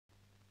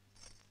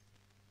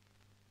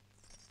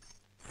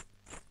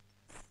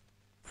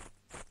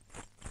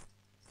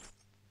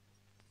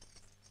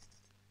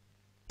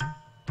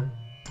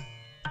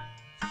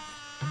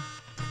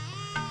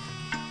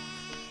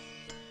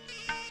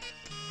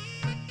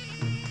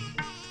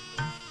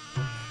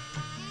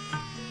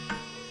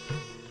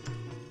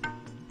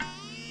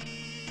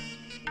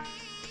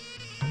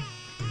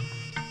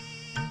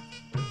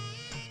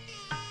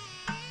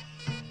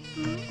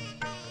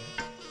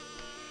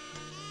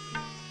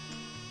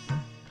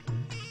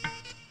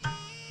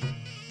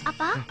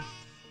அப்பா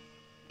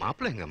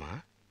மாப்பிள்ளை எங்கம்மா?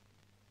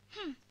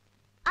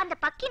 அந்த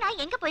பக்கி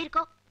நாய் எங்க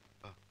போயிருக்கோம்?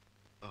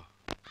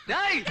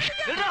 டேய்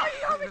நில்றா.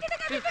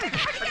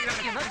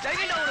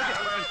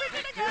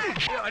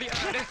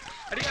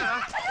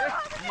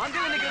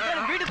 மஞ்சள் நிக்கிற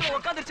வீட்டுக்குள்ள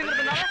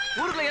உட்காந்துச்சுங்கிறதுனால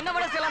ஊருக்குள்ள என்ன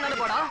வேலை செய்யலாம்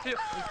நினைப்பாடா?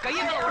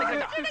 கையை மேல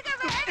உடைக்கிறா.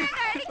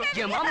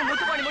 என் மாமா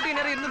முத்துப்பாண்டி மட்டும்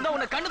நேரம் இருந்தா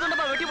உன்னை கண்ணு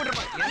தொண்டமா வெட்டி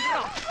போட்டுருப்பான்.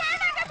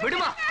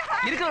 விடுமா,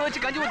 இருக்கிற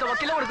வச்சு கஞ்சி ஊத்த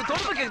வக்கீல உனக்கு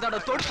தொடுப்பு கேக்குதாடா?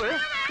 தொடுப்பு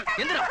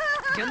எந்திரா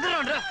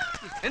எந்திரான்ற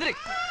எந்திரி.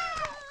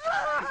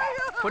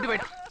 பொட்டு போய்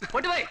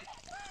பொட்டு போய்.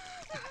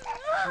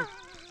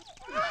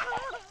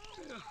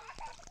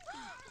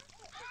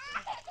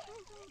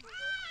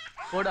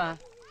 போடா,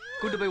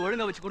 கூட்டு போய்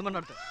ஒழுங்கா வச்சு குடும்பம்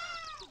நடத்து.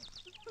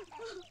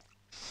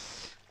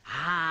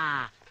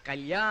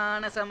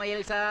 கல்யாண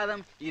சமையல்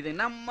சாதம், இது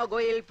நம்ம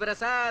கோயில்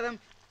பிரசாதம்,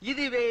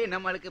 இதுவே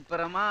நம்மளுக்கு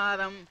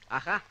பிரமாதம்.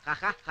 ஆஹா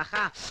ஆஹா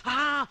ஆஹா.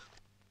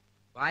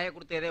 வாயை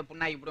கொடுத்து எதோ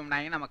புண்ணாக்கி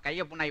விடும்னாங்க, நம்ம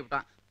கையை புண்ணாக்கி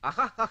விட்டோம்.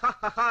 ஆஹா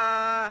ஆஹா.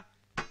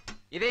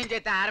 இதையும்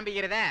சேர்த்து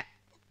ஆரம்பிக்கிறத.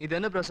 இது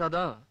என்ன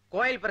பிரசாதம்?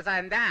 கோயில்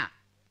பிரசாதம் தான்.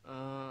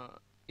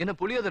 என்ன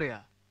புளியோதரையா?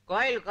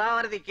 கோயில்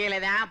கோவரத்துக்கு கீழே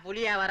தான்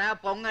புளியோதரை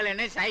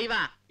பொங்கல்னு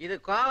சைவம். இது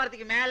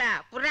கோவரத்துக்கு மேல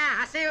புறா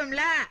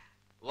அசைவம்ல.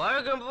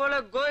 வழக்கம் போல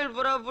கோயில்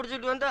புறா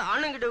புடிச்சிட்டு வந்து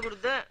அண்ணன்கிட்ட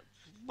கொடுத்தேன்,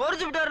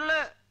 பொறிச்சு விட்டாருல.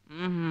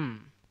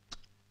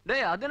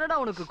 டேய், அது என்னடா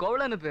உனக்கு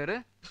கோவலன்னு பேரு?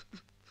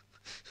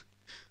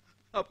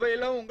 அப்ப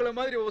எல்லாம் உங்களை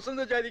மாதிரி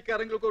உசந்த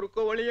ஜாதிக்காரங்களுக்கு ஒரு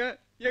கோவலையும்,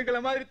 எங்களை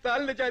மாதிரி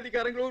தாழ்ந்த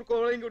ஜாதிக்காரங்களுக்கு ஒரு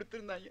கோவலையும்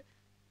கொடுத்திருந்தாங்க.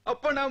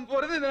 அப்ப நான்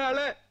பிறந்ததுனால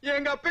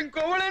எங்க அப்பன்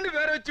கோவலன்னு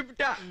பேர வச்சு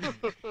விட்டா.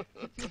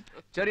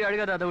 சரி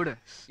அழுகாத, அதை விடு.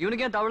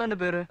 இவனுக்கு ஏன் தவளைன்னு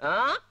பேரு?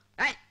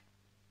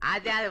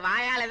 அது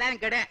வாயாலதான்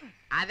கெடு,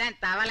 அதான்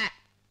தவளை.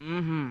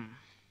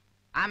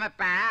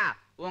 ஆமாப்பா,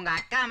 உங்க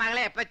அக்கா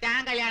மகளை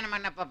எப்பத்தான் கல்யாணம்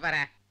பண்ண போற?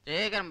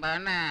 சீக்கிரம்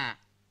பண்ண.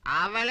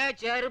 அவளே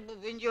செருப்பு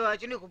பிஞ்சு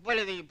வச்சுன்னு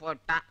குப்பையில தூக்கி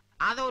போட்டா.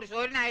 அத ஒரு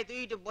சொல் நாய்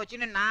தூக்கிட்டு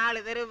போச்சுன்னு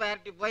 4 தடவை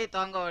விரட்டி போய்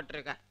தொங்க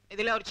விட்டுருக்க.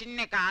 இதுல ஒரு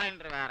சின்ன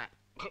காலண்டர் வேற.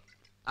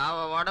 அவ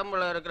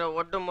உடம்புல இருக்கிற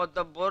ஒட்டு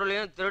மொத்த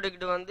பொருளையும்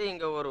திருடிக்கிட்டு வந்து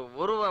இங்க ஒரு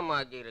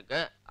உருவமாக்கி இருக்க.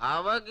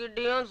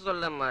 அவகிட்டயும்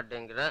சொல்ல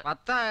மாட்டேங்கிற.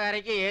 10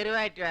 வரைக்கும்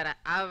எருவாயிட்டு வேற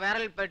அவ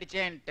விரல்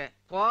பட்டுச்சேன்ட்டு.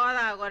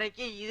 போதா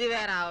குறைக்கு இது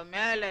வேற அவ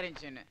மேல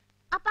இருந்துச்சுன்னு.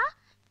 அப்பா,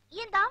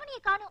 என்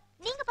தாவணியை காணோம்,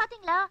 நீங்க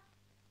பாத்தீங்களா?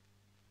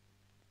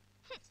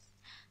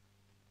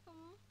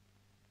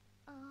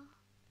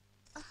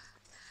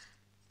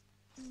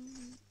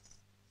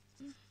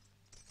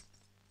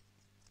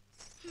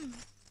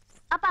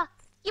 அப்பா,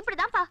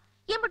 இப்படிதான்ப்பா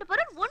என்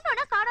பொருள்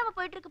ஒன்னொன்னா காணாம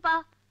போயிட்டு இருக்குப்பா.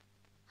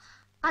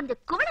 அந்த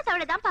குவள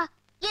தவளை தான்ப்பா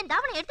என்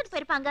தாவணை எடுத்துட்டு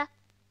போயிருப்பாங்க.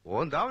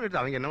 உன் தாவணி எடுத்து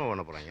அவங்க என்ன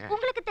பண்ண போறாங்க?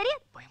 உங்களுக்கு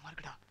தெரியும்? பயமா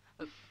இருக்குடா.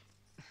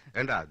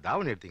 ஏண்டா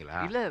தாவணி எடுத்தீங்களா?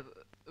 இல்ல,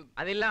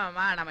 அது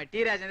இல்லாம நம்ம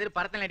டி ராஜேந்தர்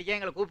படத்துல நடிக்க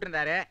எங்களை கூப்பிட்டு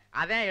இருந்தாரு.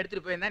 அதான்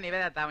எடுத்துட்டு போயிருந்தா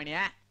நிவேதா தாவணிய.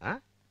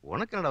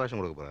 உனக்கு என்னடா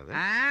வேஷம் கொடுக்க போறாரு?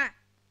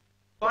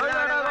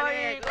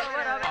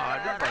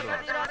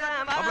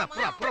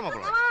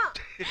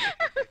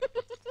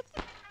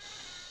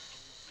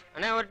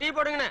 அண்ணே ஒரு டீ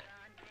போடுங்கண்ணே.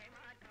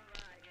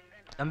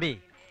 தம்பி,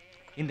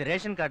 இந்த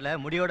ரேஷன் கார்டுல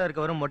முடியோட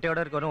இருக்கவரும் மொட்டையோட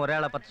இருக்கவரும் ஒரே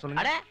ஆளை பார்த்து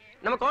சொல்லுங்க. அட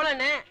நம்ம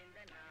கோலண்ணே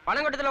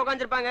பணங்கொட்டத்துல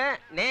உட்காந்துருப்பாங்க,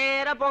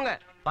 நேரா போங்க.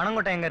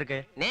 பணங்கொட்டை எங்க இருக்கு?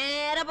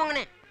 நேரா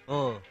போங்கண்ணே. ஓ,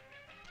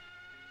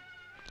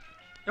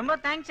 ரொம்ப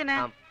தேங்க்ஸ் அண்ணே.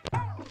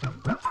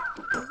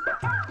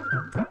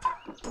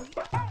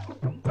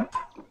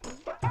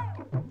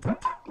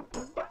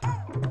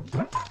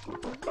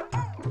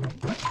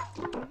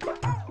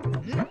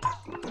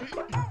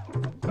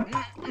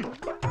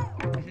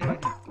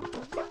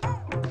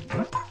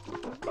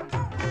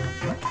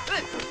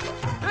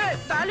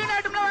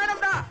 தள்ளினாட்டும்னா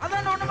வேணும்டா.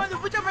 அதான் ஒண்ணு வந்து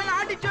பூச்சை பையன்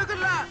ஆட்டிச்சு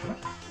வைக்கல.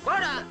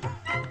 போடா.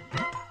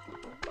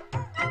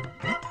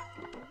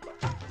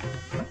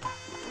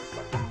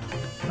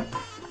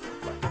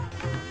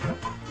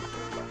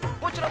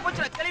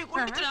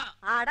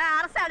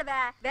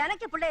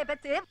 வேலைக்கு பிள்ளைய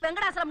பெத்து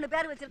வெங்கடாசலம்னு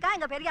பேர் வச்சிருக்கா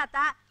எங்க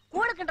பெரியாத்தா.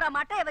 கூழுக்குன்ற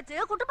மட்டைய வச்சு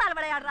குட்டுப்பால்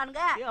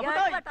விளையாடுறானுங்க.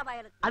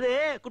 அது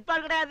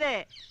குட்பால் கிடையாது,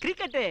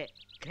 கிரிக்கெட்.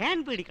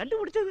 கிராண்ட் பீடி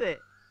கண்டுபிடிச்சது.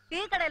 டீ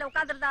கடையில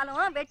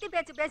உட்கார்ந்திருந்தாலும் வெட்டி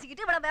பேச்சு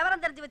பேசிக்கிட்டு இவ்வளவு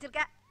விவரம் தெரிஞ்சு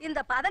வச்சிருக்க. இந்த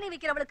பதனி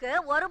விக்கிறவளுக்கு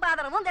ஒரு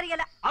பாதரமும்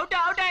தெரியல. Out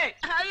out.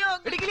 ஐயோ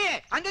இடிக்கலையே.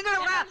 அங்கங்க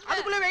வா,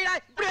 அதுக்குள்ள வெயிடா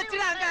இப்படி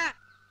வச்சிராங்க.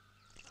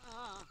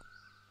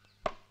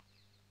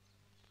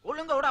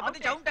 ஒழுங்கா விட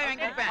அப்படி ஜவுண்டை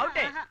வாங்கி இருப்பேன்.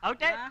 Out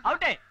out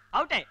out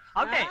out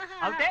out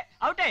out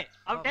out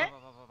out.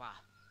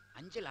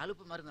 அஞ்சல்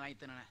அலுப்பு மருந்து வாங்கி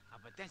தரணும்,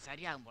 அப்பதான்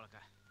சரியாகும் போலக்க.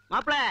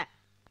 மாப்ள,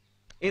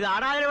 இது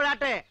அடாத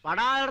விளையாட்டு.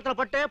 படாத இடத்துல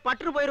பட்டு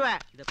பட்டு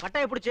போயிருவேன். இந்த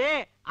பட்டையை பிடிச்சு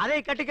அதை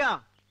கட்டிக்கோ,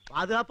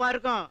 பாதுகாப்பா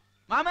இருக்கும்.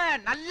 மாமா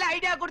நல்ல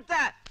ஐடியா கொடுத்த.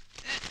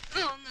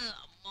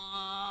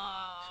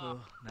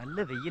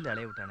 நல்ல வெயில்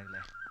அலைய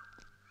விட்டானுங்களே.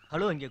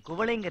 ஹலோ, இங்க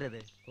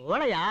குவளைங்கிறது?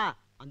 குவளையா?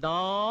 அந்த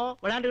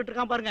விளையாண்டுகிட்டு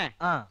இருக்கான் பாருங்க.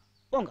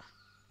 போங்க.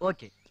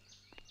 ஓகே.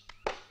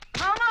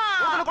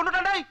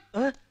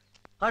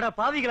 அட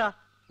பாவிகளா,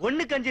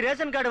 1க்கு 5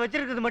 ரேஷன் கார்டு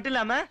வச்சிருக்கிறது மட்டும்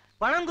இல்லாம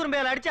பணம்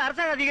குறும்பையால அடிச்சு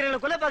அரசாங்க அதிகாரிகளை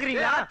கொல்ல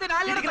பாக்குறீங்களா?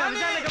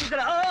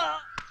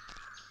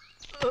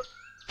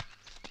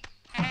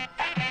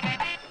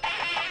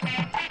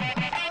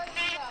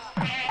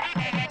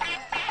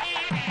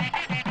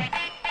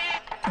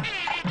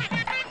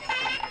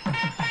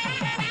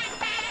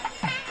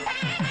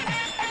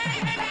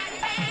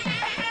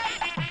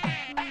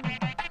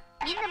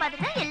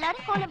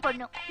 எல்லாரும் கோலம்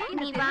போடணும்.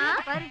 நீ வா.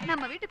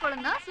 நம்ம வீட்டு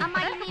கோலம் தான். அம்மா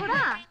நீ வா.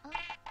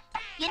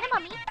 என்ன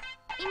மாமி?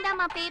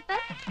 இந்தாம்மா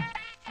பேப்பர்.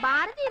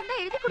 பாரதி இருந்தா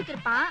எழுதி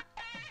கொடுத்திருப்பான்.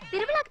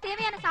 திருவிழாக்கு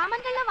தேவையான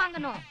சாமான்கள்லாம்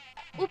வாங்கணும்.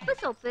 உப்பு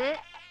சோப்பு,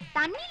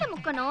 தண்ணியில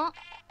முக்கணும்,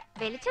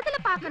 வெளிச்சத்துல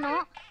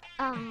பாக்கணும்.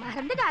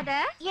 மறந்துடாத.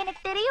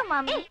 எனக்கு தெரியும்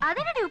மாமி.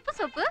 அதனடி உப்பு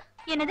சோப்பு?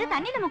 என்னது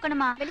தண்ணியில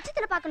முக்கணுமா?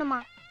 வெளிச்சத்துல பாக்கணுமா?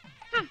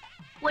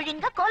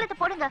 ஒழுங்கா கோலத்தை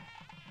போடுங்க.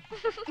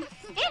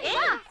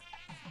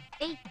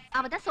 ஏய்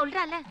அவதான்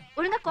சொல்றால,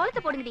 ஒழுங்கா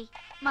கோலத்தை போடுங்கடி.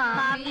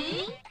 மாமி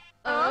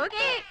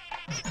ஓகே.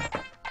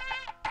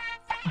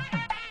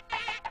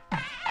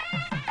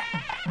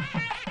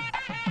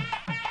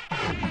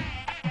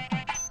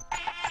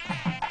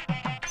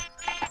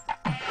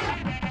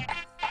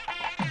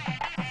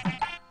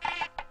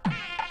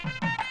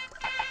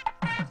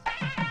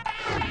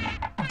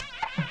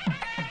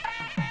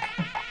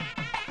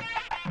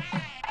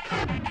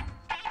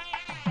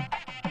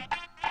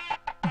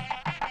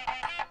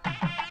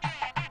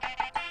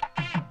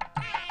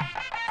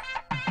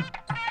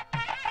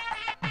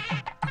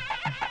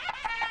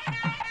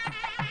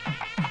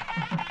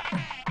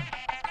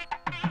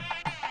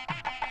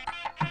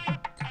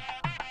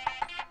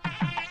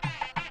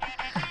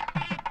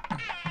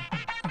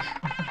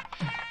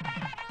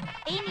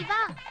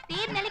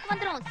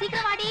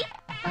 சீக்கிரம் வாடி.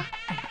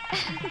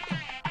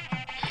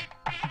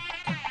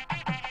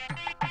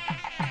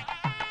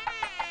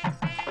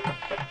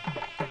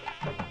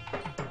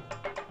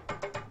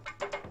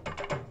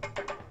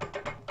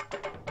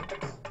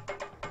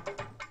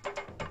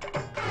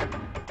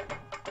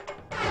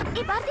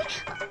 ஏய் பாரதி.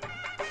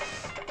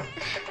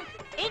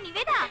 ஏய்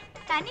நிவேதா,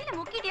 தண்ணில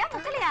முக்கிட்டியா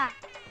முக்கலையா?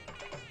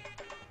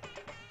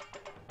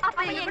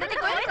 அப்ப எங்க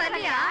கோயிலுக்கு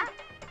வரலையா?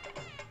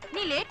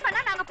 நீ லேட்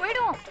பண்ணா நாங்க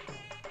போய்டுவோம்.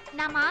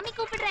 நான் மாமி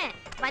கூப்பிடுறேன்,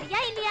 வரியா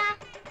இல்லையா?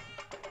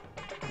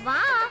 வா,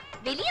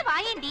 வெளியே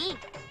வாயேண்டி.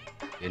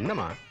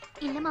 என்னம்மா?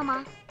 இல்ல மாமா,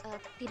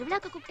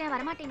 திருவிழாக்கு கூப்பிட்டேன்,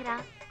 வரமாட்டேங்கிறா.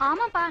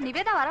 ஆமாப்பா,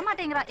 நிவேதா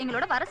வரமாட்டேங்கிறா.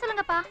 எங்களோட வர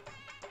சொல்லுங்கப்பா.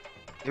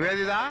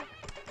 நிவேதிதா,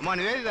 அம்மா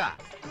நிவேதிதா.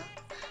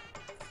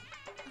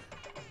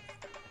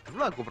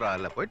 திருவிழா கூப்பிடா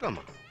இல்ல, போயிட்டு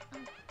வாமா.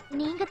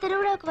 நீங்க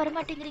திருவிழாவுக்கு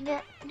வரமாட்டேங்கிறீங்க,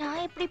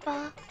 நான் எப்படிப்பா?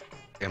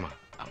 ஏமா,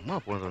 அம்மா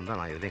போனது இருந்தா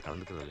நான் எதையும்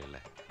கலந்துக்கிறது இல்ல.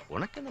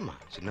 உனக்கு என்னம்மா,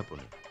 சின்ன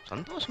பொண்ணு,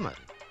 சந்தோஷமா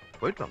இரு.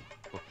 போயிட்டு வாமா.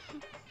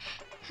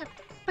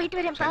 போயிட்டு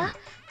வரேன்ப்பா.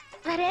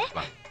 வரேன்.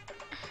 வா.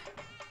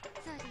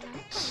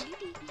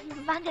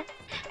 வாங்க.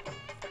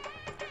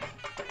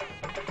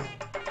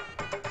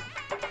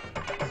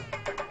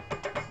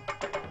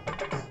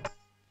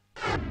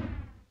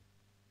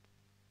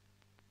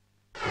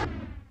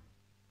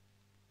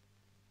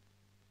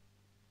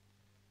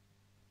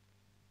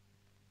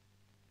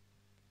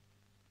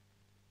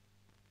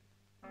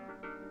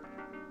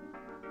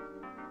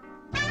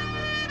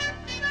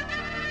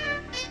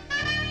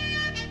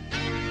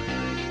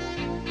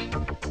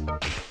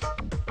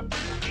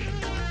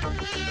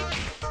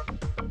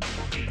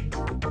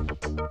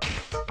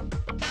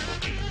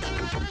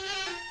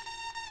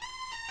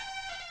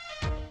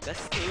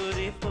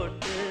 கஸ்தூரி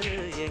போட்டு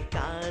என்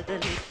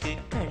காதலிக்கு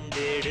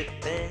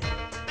கண்டெடுத்தேன்,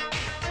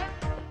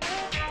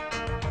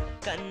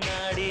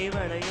 கண்ணாடி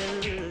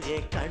வளையல்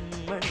என்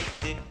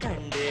கண்மணிக்கு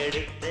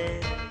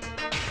கண்டெடுத்தேன்,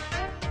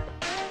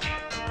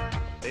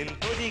 தென்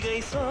பொதிகை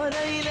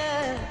சோலையில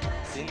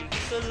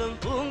சிந்தி சொல்லும்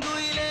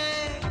பூங்குயிலே,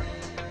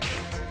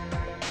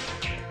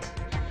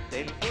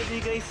 தென்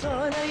பொதிகை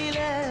சோலையில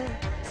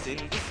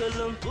சிந்தி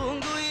சொல்லும்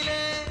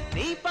பூங்குயிலே,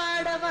 நீ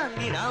பாட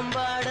வாங்கி நாம்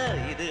பாட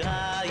இது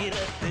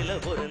ஆயிரத்துல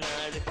ஒரு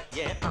நாள்,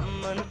 என்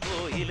அம்மன்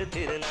கோயில்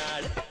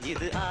திருநாள்,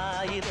 இது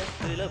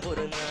ஆயிரத்துல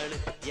ஒரு நாள்,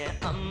 என்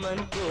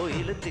அம்மன்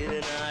கோயில்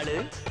திருநாள்.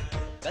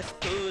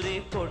 கஸ்தூரி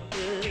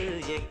போட்டு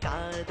என்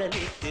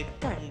காதலிக்கு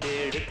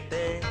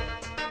கண்டெடுத்தேன்,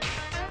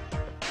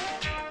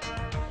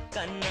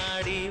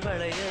 கண்ணாடி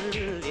வளையல்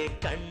என்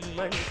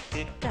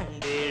கண்மணிக்கு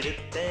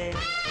கண்டெடுத்தேன்.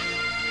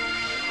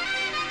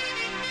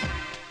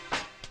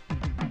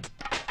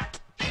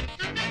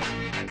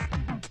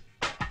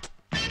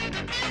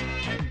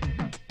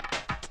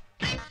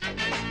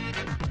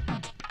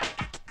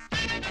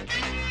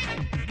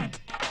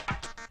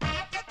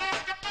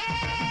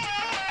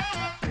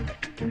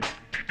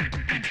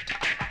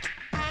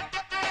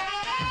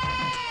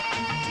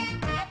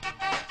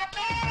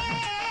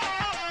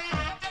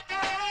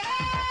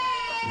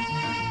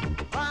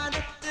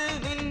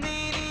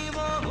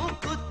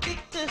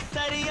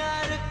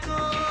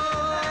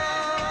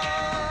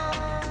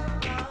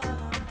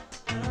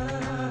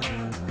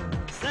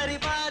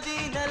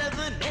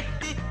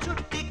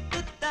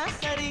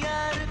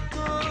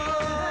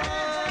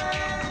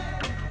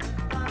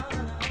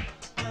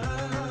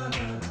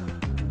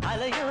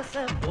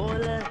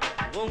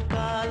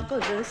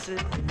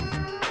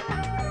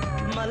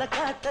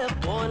 மலக்காட்ட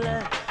போல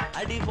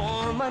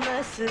அடிவோம்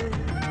மனசு,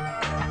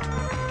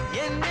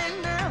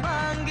 என்னென்ன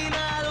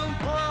வாங்கினாலும்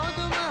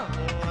போதுமா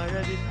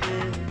அழகுக்கு,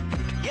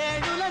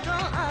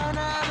 ஏழுலகம்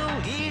ஆனாலும்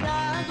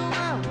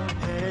ஈடாகுமா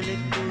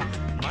அழகுக்கு,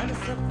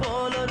 மனச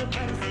போல ஒரு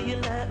பரிசு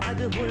இல்ல,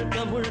 அது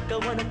முழுக்க முழுக்க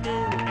உனக்கு.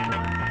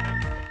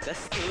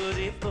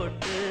 கஸ்தூரி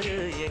போட்டு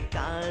என்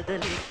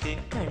காதலிக்கு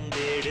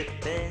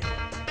கண்டெடுத்தேன்,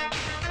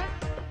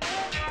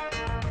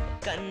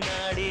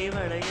 கண்ணாடி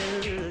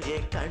வளையல்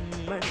என்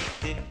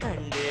கண்மணிக்கு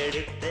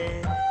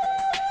கண்டெடுத்தேன்.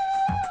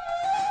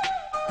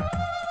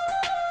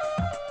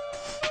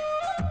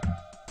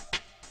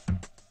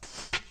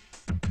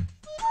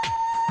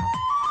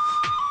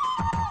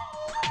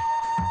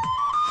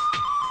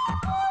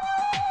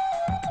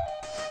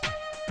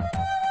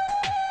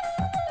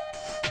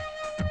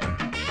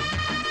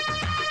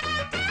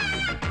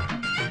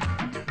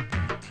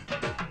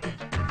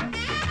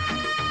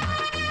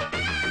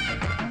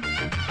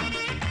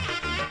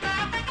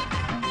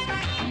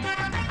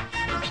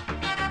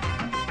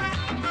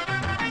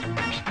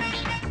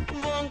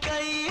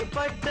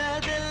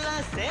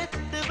 பட்டதெல்லாம்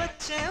சேர்த்து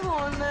வச்சேன்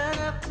உன்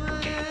நினப்பு.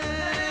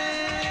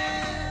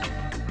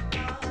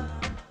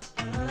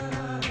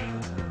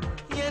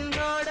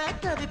 என்னோட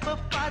தவிப்ப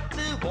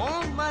பார்த்து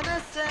உன்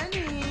மனச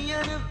நீ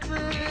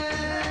அனுப்பு.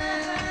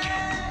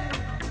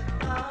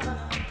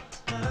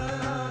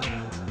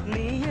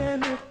 நீ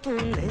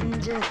அனுப்பும்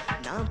நெஞ்ச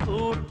நான்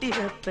பூட்டி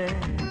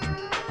வைப்பேன்.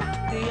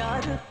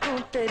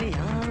 யாருக்கும்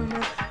தெரியாம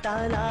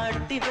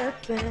தாளாட்டி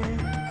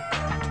வைப்பேன்.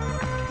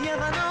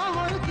 எவனோ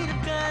ஒரு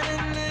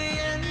கிருக்கான்னு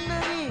என்ன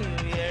நீ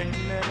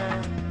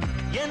எண்ணலாம்.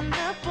 என்ன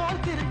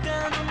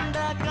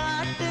போக்கிருக்கானுண்டா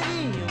காட்டு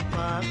நீயும்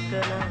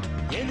பார்க்கலாம்.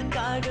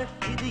 எதுக்காக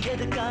இது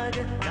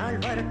எதுக்காக நாள்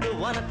வரட்டு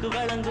உனக்கு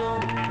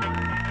வழங்கும்.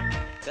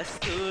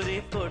 கஸ்தூரி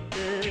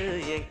போட்டு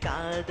என்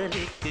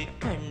காதலிக்கு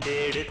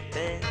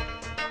கண்டெடுத்தேன்.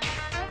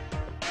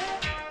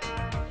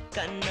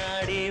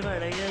 கண்ணாடி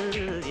வளையல்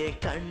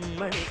என்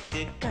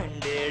கண்மணிக்கு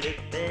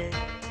கண்டெடுத்தேன்.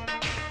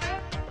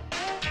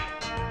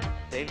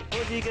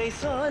 தென்பொதிகை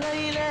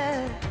சோலையில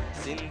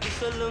சிந்தி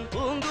சொல்லும்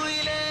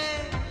பூங்குயிலே.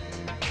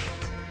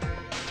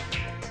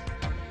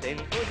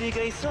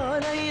 தென்பொதிகை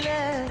சோலையில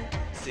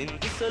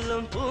சிந்தி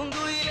சொல்லும்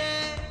பூங்குயிலே.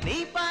 நீ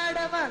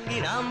பாட வாங்கி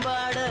நாம்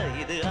பாட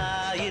இது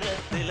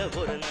 1000த்துல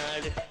ஒரு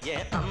நாள்.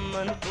 என்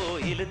அம்மன்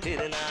கோயில்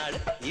திருநாள்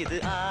இது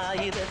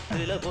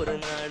 1000த்துல ஒரு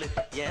நாள்.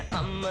 என்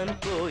அம்மன்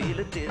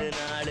கோயில்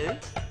திருநாள்.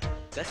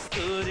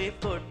 கஸ்தூரி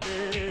போட்டு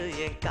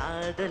என்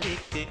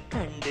காதலிக்கு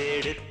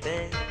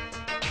கண்டெடுத்தேன்.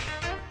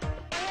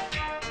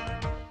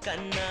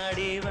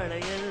 கண்ணாடி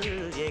வளையல்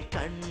என்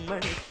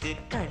கண்மணிக்கு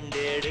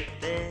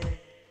கண்டெடுத்தேன்.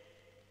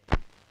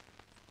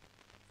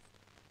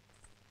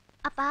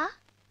 அப்பா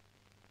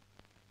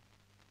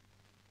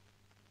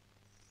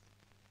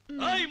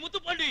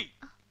முத்துப்பாண்டி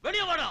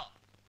வெளியே வாடா.